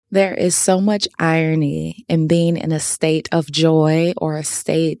There is so much irony in being in a state of joy or a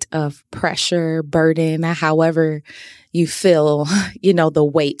state of pressure, burden, however you feel, the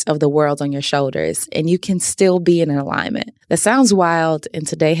weight of the world on your shoulders, and you can still be in alignment. That sounds wild, and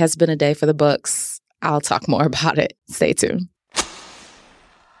today has been a day for the books. I'll talk more about it. Stay tuned.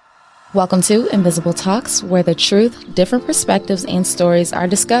 Welcome to Invisible Talks, where the truth, different perspectives, and stories are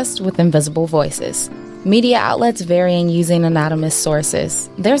discussed with invisible voices. Media outlets varying using anonymous sources.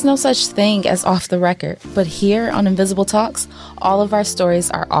 There's no such thing as off the record, but here on Invisible Talks, all of our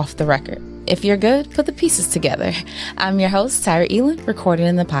stories are off the record. If you're good, put the pieces together. I'm your host, Tyra, recording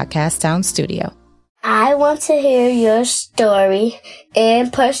in the Podcast Town studio. I want to hear your story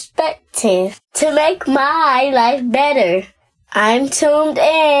and perspective to make my life better. I'm tuned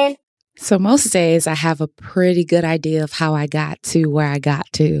in. So most days I have a pretty good idea of how I got to where I got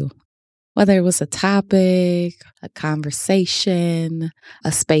to. Whether it was a topic, a conversation,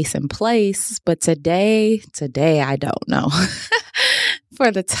 a space and place. But today I don't know. For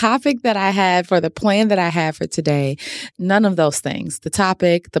the topic that I had, for the plan that I had for today, none of those things. The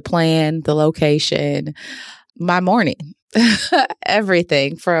topic, the plan, the location, my morning.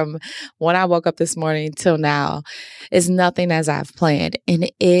 Everything from when I woke up this morning till now is nothing as I've planned.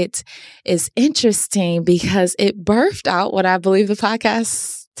 And it is interesting because it birthed out what I believe the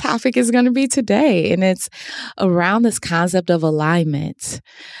podcast topic is going to be today. And it's around this concept of alignment.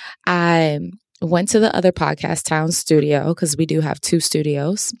 I went to the other Podcast Town studio because we do have two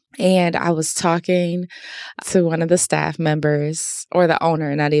studios. And I was talking to one of the staff members, or the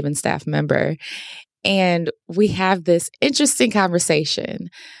owner, not even staff member. And we have this interesting conversation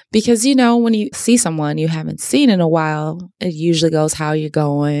because, when you see someone you haven't seen in a while, it usually goes, how are you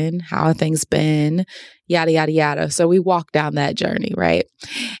going? How have things been? Yada, yada, yada. So we walk down that journey, right?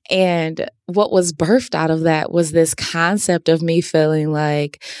 And what was birthed out of that was this concept of me feeling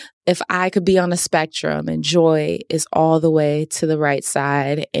like if I could be on a spectrum and joy is all the way to the right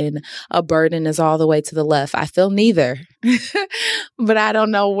side and a burden is all the way to the left, I feel neither, but I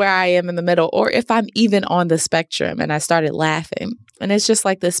don't know where I am in the middle or if I'm even on the spectrum. And I started laughing. And it's just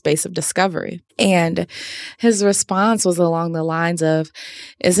like this space of discovery. And his response was along the lines of,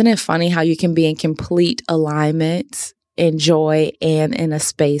 isn't it funny how you can be in complete alignment in joy and in a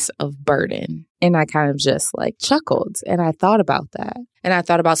space of burden? And I kind of just chuckled. And I thought about that. And I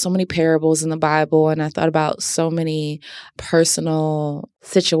thought about so many parables in the Bible. And I thought about so many personal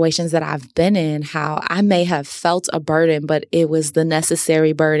situations that I've been in, how I may have felt a burden, but it was the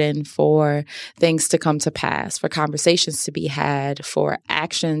necessary burden for things to come to pass, for conversations to be had, for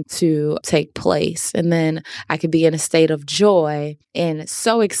action to take place. And then I could be in a state of joy and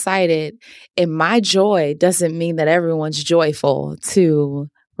so excited. And my joy doesn't mean that everyone's joyful to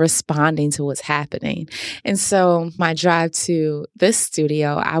responding to what's happening. And so my drive to this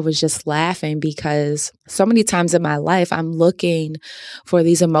studio, I was just laughing because so many times in my life, I'm looking for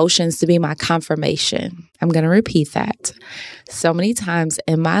these emotions to be my confirmation. I'm going to repeat that. So many times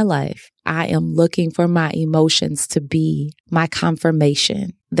in my life, I am looking for my emotions to be my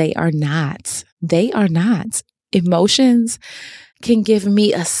confirmation. They are not. They are not. Emotions can give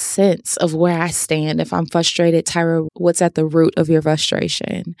me a sense of where I stand. If I'm frustrated, Tyra, what's at the root of your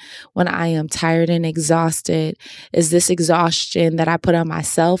frustration? When I am tired and exhausted, is this exhaustion that I put on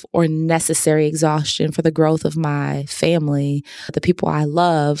myself or necessary exhaustion for the growth of my family, the people I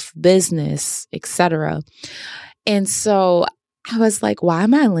love, business, etc.? And so I was like, why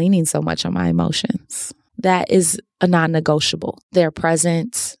am I leaning so much on my emotions? That is a non-negotiable. They're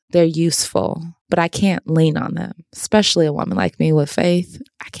present, they're useful, but I can't lean on them, especially a woman like me with faith.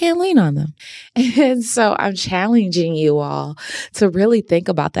 I can't lean on them. And so I'm challenging you all to really think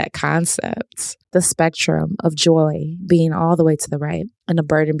about that concept, the spectrum of joy being all the way to the right and the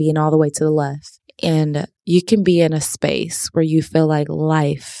burden being all the way to the left. And you can be in a space where you feel like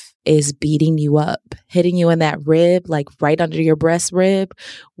life is beating you up, hitting you in that rib, like right under your breast rib,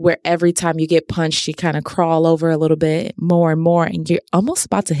 where every time you get punched, you kind of crawl over a little bit more and more, and you're almost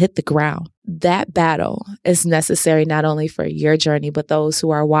about to hit the ground. That battle is necessary not only for your journey, but those who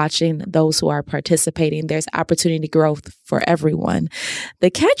are watching, those who are participating. There's opportunity growth for everyone.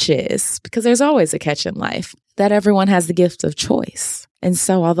 The catch is, because there's always a catch in life, that everyone has the gift of choice. And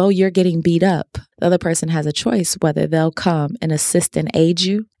so although you're getting beat up, the other person has a choice whether they'll come and assist and aid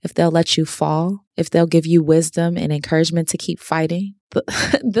you, if they'll let you fall, if they'll give you wisdom and encouragement to keep fighting.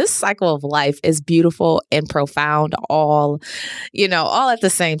 This cycle of life is beautiful and profound, all at the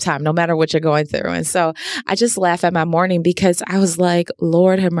same time, no matter what you're going through. And so I just laugh at my morning because I was like,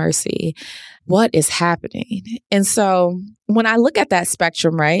 Lord have mercy, what is happening? And so when I look at that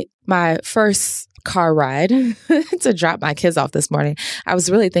spectrum, right, my first car ride to drop my kids off this morning, I was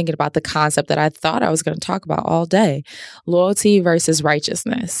really thinking about the concept that I thought I was going to talk about all day, loyalty versus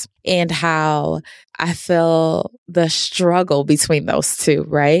righteousness, and how I feel the struggle between those two,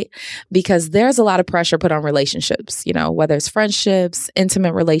 right? Because there's a lot of pressure put on relationships, whether it's friendships,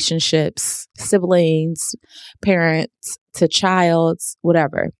 intimate relationships, siblings, parents to child,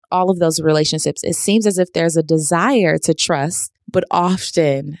 whatever, all of those relationships. It seems as if there's a desire to trust, but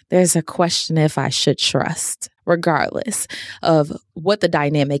often there's a question if I should trust, regardless of what the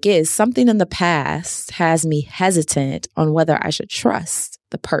dynamic is. Something in the past has me hesitant on whether I should trust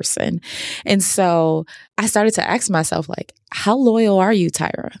the person. And so I started to ask myself, how loyal are you,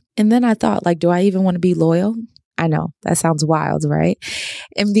 Tyra? And then I thought, do I even want to be loyal? I know that sounds wild, right?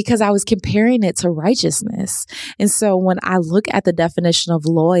 And because I was comparing it to righteousness. And so when I look at the definition of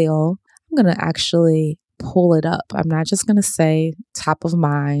loyal, I'm going to actually pull it up. I'm not just going to say top of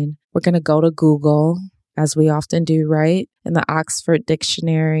mind. We're going to go to Google, as we often do, right? In the Oxford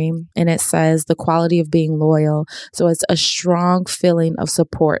Dictionary. And it says the quality of being loyal. So it's a strong feeling of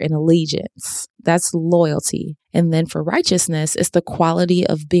support and allegiance. That's loyalty. And then for righteousness, it's the quality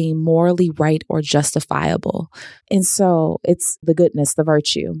of being morally right or justifiable. And so it's the goodness, the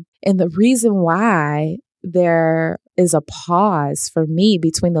virtue. And the reason why there is a pause for me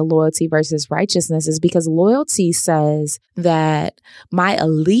between the loyalty versus righteousness is because loyalty says that my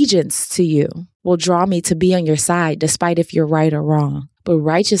allegiance to you will draw me to be on your side, despite if you're right or wrong. But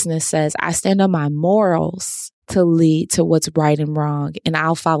righteousness says I stand on my morals to lead to what's right and wrong, and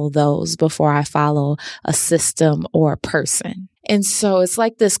I'll follow those before I follow a system or a person. And so it's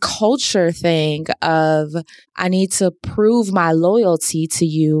like this culture thing of I need to prove my loyalty to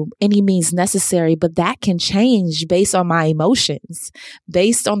you any means necessary, but that can change based on my emotions,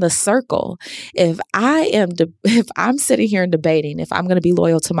 based on the circle. If I'm sitting here and debating if I'm going to be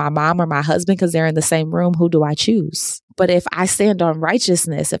loyal to my mom or my husband because they're in the same room, who do I choose? But if I stand on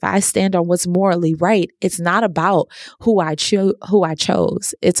righteousness, if I stand on what's morally right, it's not about who I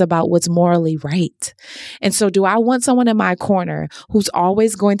chose. It's about what's morally right. And so do I want someone in my corner who's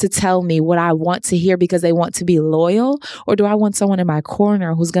always going to tell me what I want to hear because they want to be loyal? Or do I want someone in my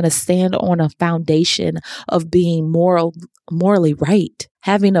corner who's going to stand on a foundation of being morally right?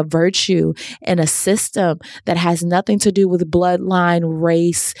 Having a virtue and a system that has nothing to do with bloodline,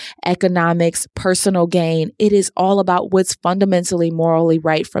 race, economics, personal gain. It is all about what's fundamentally morally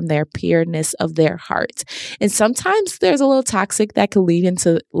right from their pureness of their heart. And sometimes there's a little toxic that could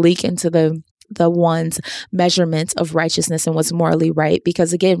leak into the one's measurement of righteousness and what's morally right.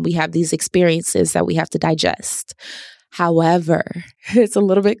 Because again, we have these experiences that we have to digest. However, it's a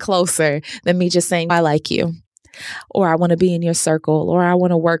little bit closer than me just saying, I like you, or I want to be in your circle, or I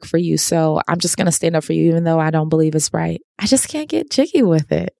want to work for you. So I'm just going to stand up for you, even though I don't believe it's right. I just can't get jiggy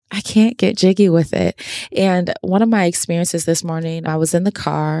with it. And one of my experiences this morning, I was in the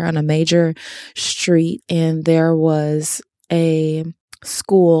car on a major street, and there was a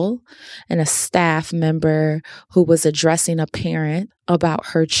school and a staff member who was addressing a parent about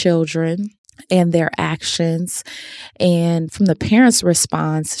her children and their actions. And from the parents'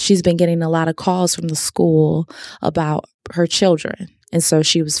 response, she's been getting a lot of calls from the school about her children. And so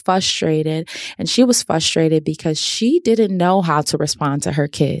she was frustrated, and she was frustrated because she didn't know how to respond to her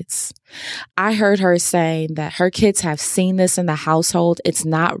kids. I heard her saying that her kids have seen this in the household. It's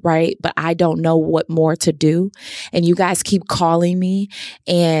not right, but I don't know what more to do. And you guys keep calling me,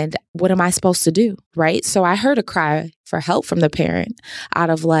 and what am I supposed to do? Right? So I heard a cry for help from the parent out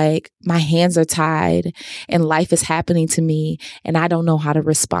of my hands are tied and life is happening to me and I don't know how to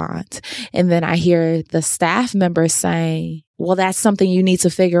respond. And then I hear the staff member saying, well, that's something you need to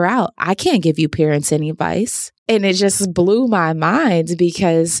figure out. I can't give you parents any advice. And it just blew my mind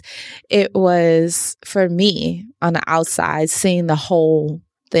because it was, for me, on the outside, seeing the whole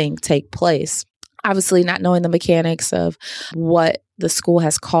thing take place. Obviously, not knowing the mechanics of what the school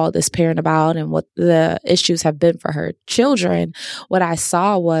has called this parent about and what the issues have been for her children, what I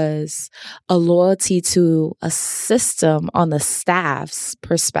saw was a loyalty to a system on the staff's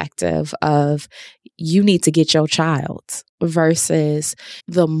perspective of you need to get your child versus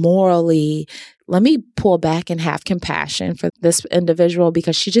the morally, let me pull back and have compassion for this individual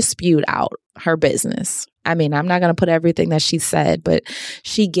because she just spewed out her business. I mean, I'm not going to put everything that she said, but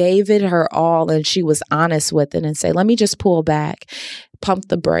she gave it her all and she was honest with it and say, let me just pull back, pump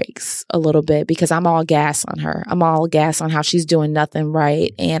the brakes a little bit because I'm all gas on her. I'm all gas on how she's doing nothing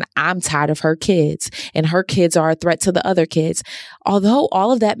right. And I'm tired of her kids and her kids are a threat to the other kids. Although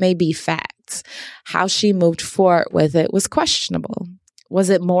all of that may be facts, how she moved forward with it was questionable. Was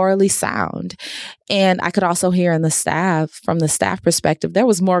it morally sound? And I could also hear from the staff perspective, there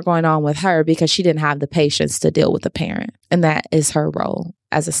was more going on with her because she didn't have the patience to deal with the parent. And that is her role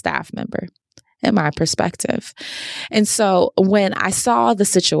as a staff member, in my perspective. And so when I saw the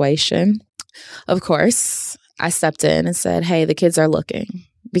situation, of course, I stepped in and said, hey, the kids are looking,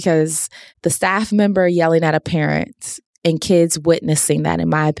 because the staff member yelling at a parent and kids witnessing that, in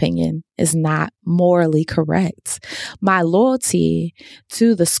my opinion, is not morally correct. My loyalty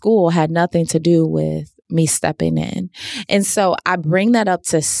to the school had nothing to do with me stepping in. And so I bring that up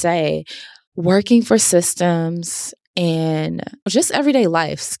to say, working for systems and just everyday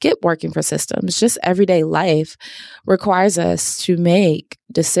life, skip working for systems, just everyday life requires us to make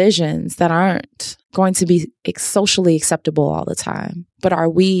decisions that aren't going to be socially acceptable all the time. But are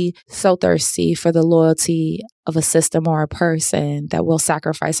we so thirsty for the loyalty of a system or a person that we'll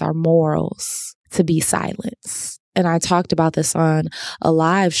sacrifice our morals to be silenced? And I talked about this on a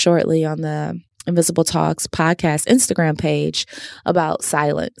live shortly on the Invisible Talks podcast Instagram page about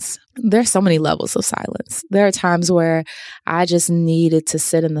silence. There's so many levels of silence. There are times where I just needed to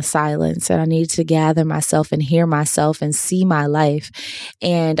sit in the silence and I needed to gather myself and hear myself and see my life.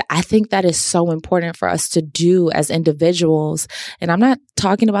 And I think that is so important for us to do as individuals. And I'm not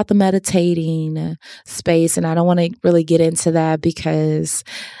talking about the meditating space, and I don't want to really get into that because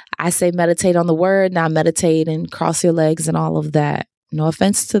I say meditate on the word, not meditate and cross your legs and all of that. No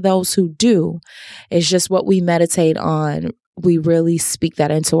offense to those who do. It's just what we meditate on. We really speak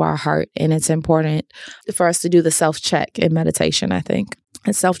that into our heart. And it's important for us to do the self-check in meditation, I think.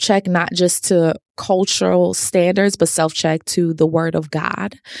 And self-check not just to cultural standards, but self-check to the word of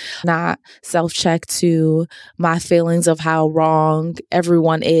God, not self-check to my feelings of how wrong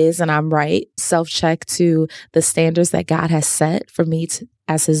everyone is and I'm right. Self-check to the standards that God has set for me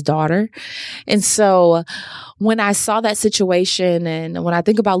as his daughter. And so when I saw that situation, and when I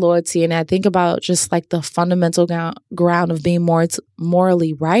think about loyalty and I think about just like the fundamental ground of being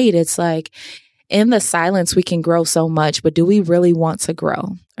morally right, it's like in the silence, we can grow so much, but do we really want to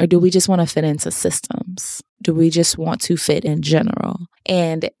grow? Or do we just want to fit into systems? Do we just want to fit in general?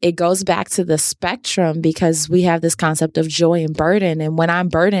 And it goes back to the spectrum, because we have this concept of joy and burden. And when I'm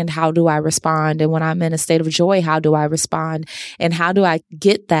burdened, how do I respond? And when I'm in a state of joy, how do I respond? And how do I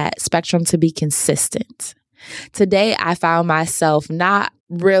get that spectrum to be consistent? Today, I found myself not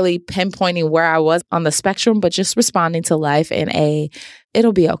really pinpointing where I was on the spectrum, but just responding to life in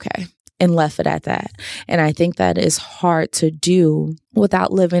it'll be okay. And left it at that. And I think that is hard to do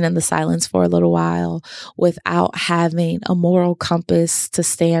without living in the silence for a little while, without having a moral compass to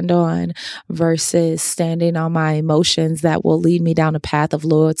stand on versus standing on my emotions that will lead me down a path of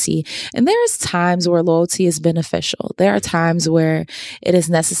loyalty. And there's times where loyalty is beneficial. There are times where it is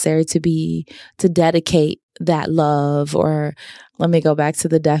necessary to dedicate that love, or let me go back to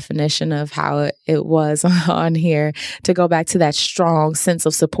the definition of how it was on here, to go back to that strong sense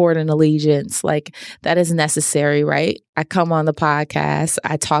of support and allegiance. Like that is necessary, right? I come on the podcast,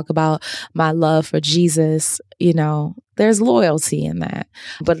 I talk about my love for Jesus, there's loyalty in that,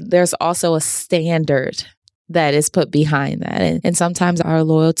 but there's also a standard that is put behind that. And sometimes our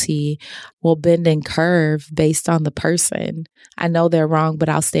loyalty will bend and curve based on the person. I know they're wrong, but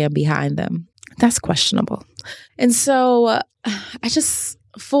I'll stand behind them. That's questionable. And so I just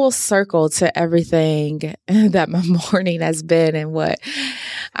full circle to everything that my morning has been, and what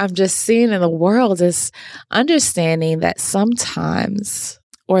I'm just seeing in the world is understanding that sometimes,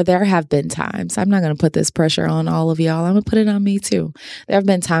 or there have been times, I'm not going to put this pressure on all of y'all. I'm going to put it on me too. There have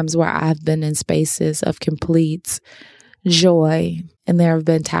been times where I've been in spaces of complete joy, and there have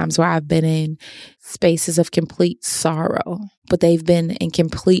been times where I've been in spaces of complete sorrow, but they've been in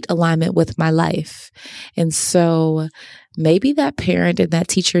complete alignment with my life. And so maybe that parent and that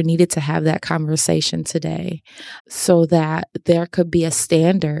teacher needed to have that conversation today so that there could be a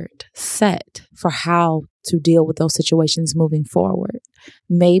standard set for how to deal with those situations moving forward.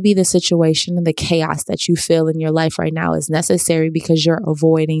 Maybe the situation and the chaos that you feel in your life right now is necessary because you're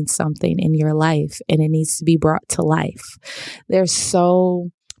avoiding something in your life and it needs to be brought to life. There's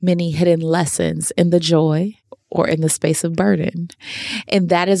so many hidden lessons in the joy or in the space of burden. And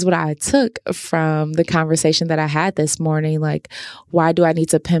that is what I took from the conversation that I had this morning. Like, why do I need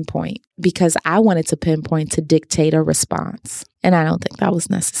to pinpoint? Because I wanted to pinpoint to dictate a response. And I don't think that was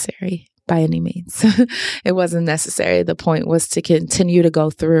necessary by any means. It wasn't necessary. The point was to continue to go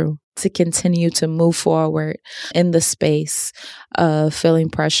through, to continue to move forward in the space of feeling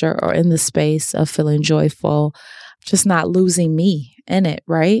pressure or in the space of feeling joyful, just not losing me in it,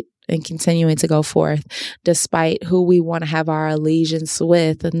 right? and continuing to go forth despite who we want to have our allegiance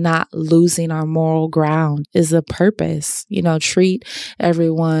with, not losing our moral ground is the purpose. Treat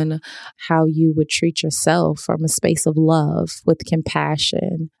everyone how you would treat yourself, from a space of love with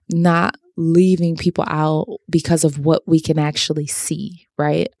compassion, not leaving people out because of what we can actually see,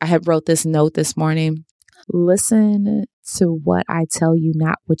 right? I had wrote this note this morning. Listen to what I tell you,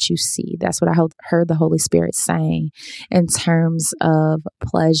 not what you see. That's what I heard the Holy Spirit saying in terms of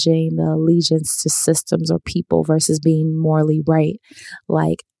pledging the allegiance to systems or people versus being morally right.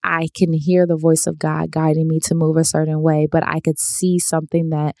 Like, I can hear the voice of God guiding me to move a certain way, but I could see something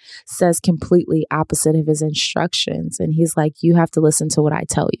that says completely opposite of his instructions. And he's like, you have to listen to what I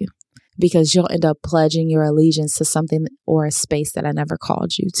tell you, because you'll end up pledging your allegiance to something or a space that I never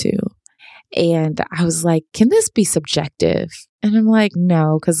called you to. And I was like, can this be subjective? And I'm like,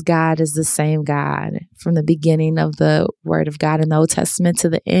 no, because God is the same God from the beginning of the Word of God in the Old Testament to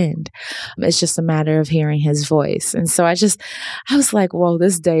the end. It's just a matter of hearing his voice. And so I was like, whoa,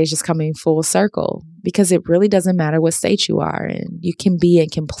 this day is just coming full circle, because it really doesn't matter what state you are in. You can be in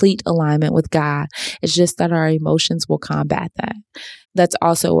complete alignment with God. It's just that our emotions will combat that. That's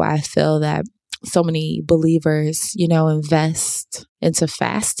also why I feel that so many believers, invest into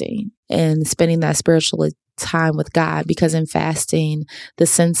fasting and spending that spiritual time with God, because in fasting, the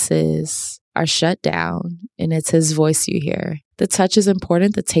senses are shut down and it's his voice you hear. The touch is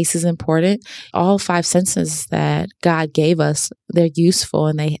important. The taste is important. All 5 senses that God gave us, they're useful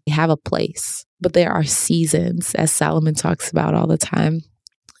and they have a place. But there are seasons, as Solomon talks about all the time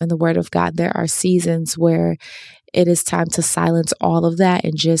in the Word of God. There are seasons where it is time to silence all of that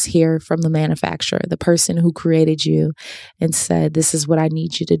and just hear from the manufacturer, the person who created you and said, this is what I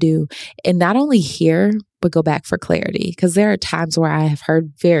need you to do. And not only hear, but go back for clarity. Because there are times where I have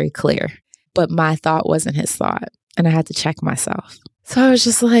heard very clear, but my thought wasn't his thought. And I had to check myself. So I was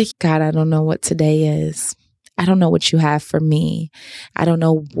just like, God, I don't know what today is. I don't know what you have for me. I don't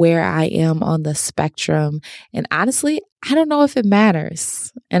know where I am on the spectrum. And honestly, I don't know if it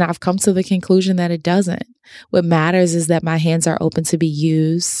matters. And I've come to the conclusion that it doesn't. What matters is that my hands are open to be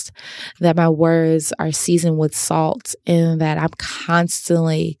used, that my words are seasoned with salt, and that I'm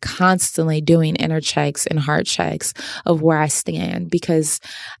constantly doing inner checks and heart checks of where I stand, because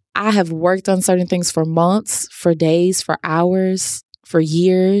I have worked on certain things for months, for days, for hours, for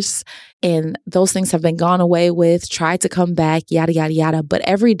years. And those things have been gone away with, tried to come back, yada, yada, yada. But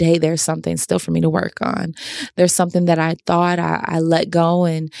every day there's something still for me to work on. There's something that I thought I let go.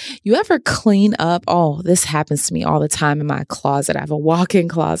 And you ever clean up? Oh, this happens to me all the time in my closet. I have a walk-in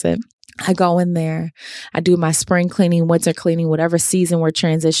closet. I go in there, I do my spring cleaning, winter cleaning, whatever season we're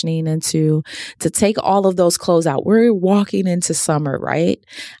transitioning into, to take all of those clothes out. We're walking into summer, right?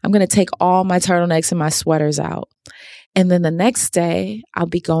 I'm going to take all my turtlenecks and my sweaters out. And then the next day, I'll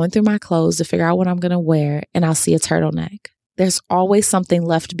be going through my clothes to figure out what I'm going to wear, and I'll see a turtleneck. There's always something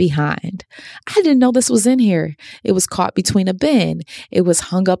left behind. I didn't know this was in here. It was caught between a bin. It was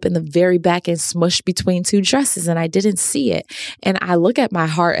hung up in the very back and smushed between 2 dresses, and I didn't see it. And I look at my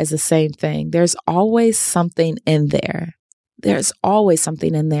heart as the same thing. There's always something in there. There's always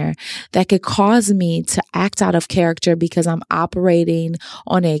something in there that could cause me to act out of character because I'm operating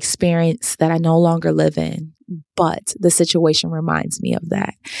on an experience that I no longer live in. But the situation reminds me of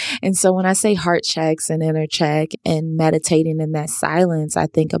that. And so when I say heart checks and inner check and meditating in that silence, I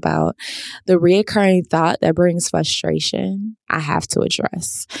think about the reoccurring thought that brings frustration I have to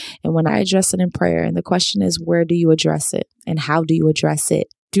address. And when I address it in prayer, and the question is, where do you address it and how do you address it?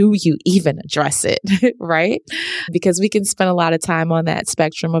 Do you even address it, right? Because we can spend a lot of time on that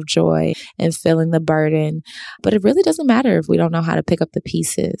spectrum of joy and feeling the burden, but it really doesn't matter if we don't know how to pick up the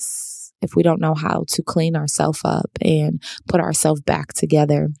pieces, if we don't know how to clean ourselves up and put ourselves back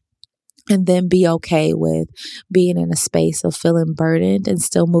together. And then be okay with being in a space of feeling burdened and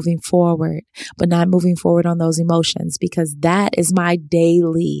still moving forward, but not moving forward on those emotions, because that is my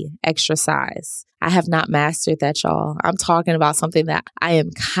daily exercise. I have not mastered that, y'all. I'm talking about something that I am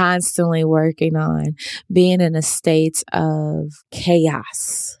constantly working on, being in a state of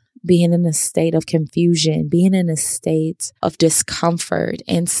chaos, being in a state of confusion, being in a state of discomfort,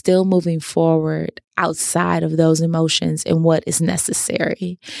 and still moving forward outside of those emotions and what is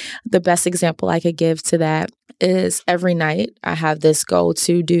necessary. The best example I could give to that is every night I have this goal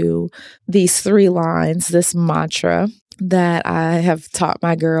to do these 3 lines, this mantra that I have taught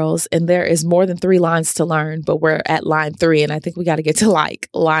my girls. And there is more than 3 lines to learn, but we're at line 3. And I think we got to get to like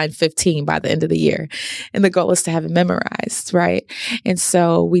line 15 by the end of the year. And the goal is to have it memorized, right? And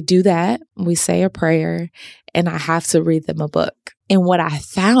so we do that. We say a prayer, and I have to read them a book. And what I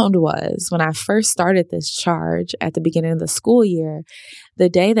found was when I first started this charge at the beginning of the school year, the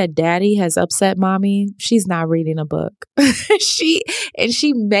day that daddy has upset mommy, she's not reading a book. she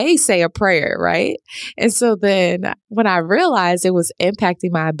may say a prayer, right? And so then when I realized it was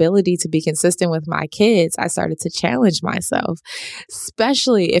impacting my ability to be consistent with my kids, I started to challenge myself,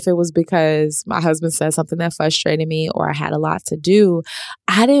 especially if it was because my husband said something that frustrated me or I had a lot to do.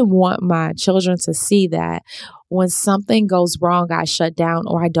 I didn't want my children to see that when something goes wrong, I shut down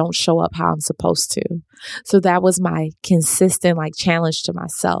or I don't show up how I'm supposed to. So that was my consistent challenge to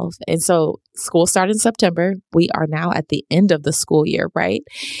myself. And so school started in September. We are now at the end of the school year, right?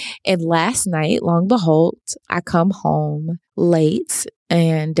 And last night, lo and behold, I come home late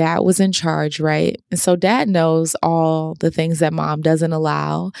and dad was in charge, right? And so dad knows all the things that mom doesn't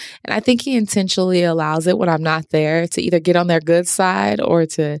allow. And I think he intentionally allows it when I'm not there to either get on their good side or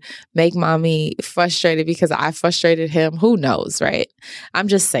to make mommy frustrated because I frustrated him. Who knows, right? I'm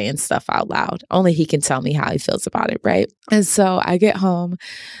just saying stuff out loud. Only he can tell me how he feels about it, right? And so I get home.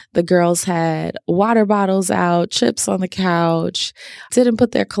 The girls had water bottles out, chips on the couch, didn't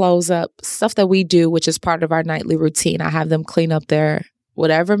put their clothes up, stuff that we do, which is part of our nightly routine. I have them clean up their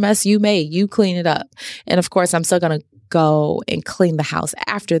whatever mess you made, you clean it up. And of course, I'm still going to go and clean the house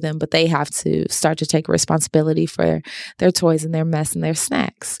after them, but they have to start to take responsibility for their toys and their mess and their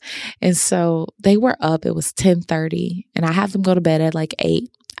snacks. And so they were up. It was 10:30 and I have them go to bed at 8.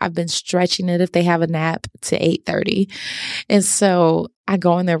 I've been stretching it if they have a nap to 8:30. And so I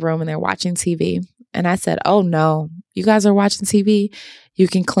go in their room and they're watching TV. And I said, oh no, you guys are watching TV? You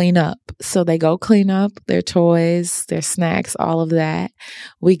can clean up. So they go clean up their toys, their snacks, all of that.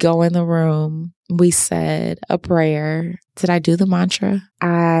 We go in the room. We said a prayer. Did I do the mantra?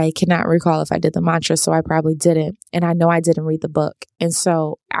 I cannot recall if I did the mantra, so I probably didn't. And I know I didn't read the book. And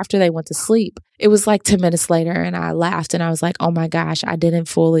so after they went to sleep, it was 10 minutes later and I laughed and I was like, oh my gosh, I didn't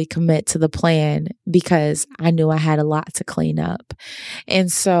fully commit to the plan because I knew I had a lot to clean up.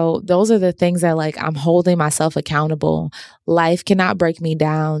 And so those are the things that I'm holding myself accountable. Life cannot break me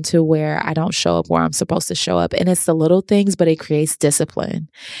down to where I don't show up where I'm supposed to show up. And it's the little things, but it creates discipline.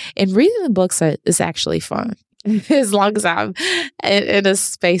 And reading the books is actually fun. As long as I'm in a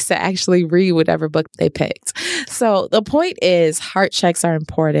space to actually read whatever book they picked. So the point is, heart checks are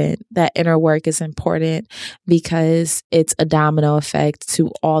important. That inner work is important because it's a domino effect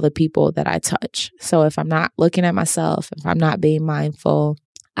to all the people that I touch. So if I'm not looking at myself, if I'm not being mindful,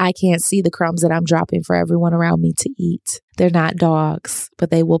 I can't see the crumbs that I'm dropping for everyone around me to eat. They're not dogs,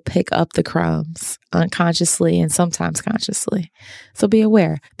 but they will pick up the crumbs unconsciously and sometimes consciously. So be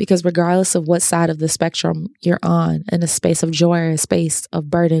aware, because regardless of what side of the spectrum you're on, in a space of joy or a space of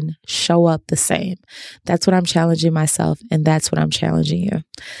burden, show up the same. That's what I'm challenging myself, and that's what I'm challenging you.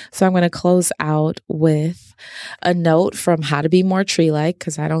 So I'm going to close out with a note from How to Be More Tree-Like,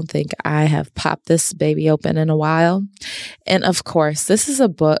 because I don't think I have popped this baby open in a while. And of course, this is a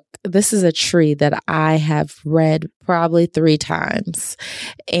book. This is a tree that I have read probably 3 times,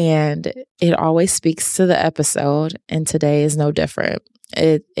 and it always speaks to the episode, and today is no different.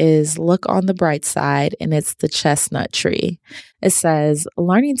 It is Look on the Bright Side, and it's the chestnut tree. It says,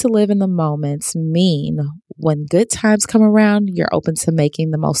 learning to live in the moments mean when good times come around, you're open to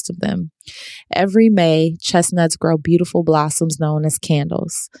making the most of them. Every May, chestnuts grow beautiful blossoms known as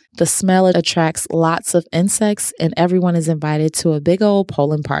candles. The smell attracts lots of insects, and everyone is invited to a big old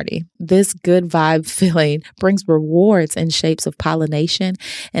pollen party. This good vibe feeling brings rewards in shapes of pollination,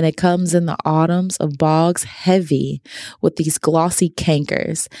 and it comes in the autumns of bogs heavy with these glossy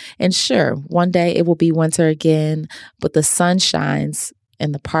cankers. And sure, one day it will be winter again, but the sun shines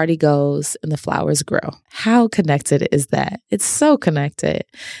and the party goes and the flowers grow. How connected is that? It's so connected.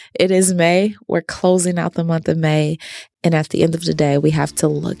 It is May. We're closing out the month of May. And at the end of the day, we have to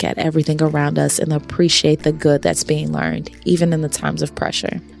look at everything around us and appreciate the good that's being learned, even in the times of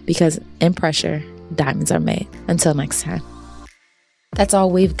pressure. Because in pressure, diamonds are made. Until next time. That's all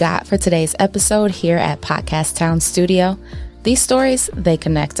we've got for today's episode here at Podcast Town Studio. These stories, they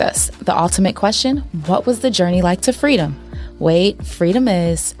connect us. The ultimate question, what was the journey like to freedom? Wait, freedom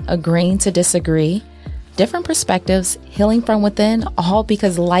is agreeing to disagree, different perspectives, healing from within, all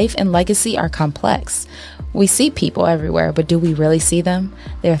because life and legacy are complex. We see people everywhere, but do we really see them?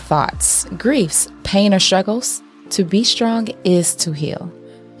 Their thoughts, griefs, pain, or struggles? To be strong is to heal.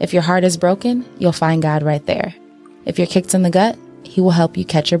 If your heart is broken, you'll find God right there. If you're kicked in the gut, He will help you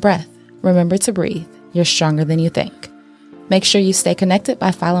catch your breath. Remember to breathe. You're stronger than you think. Make sure you stay connected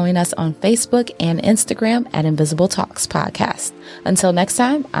by following us on Facebook and Instagram at Invisible Talks Podcast. Until next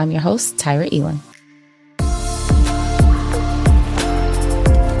time, I'm your host, Tyra Elin.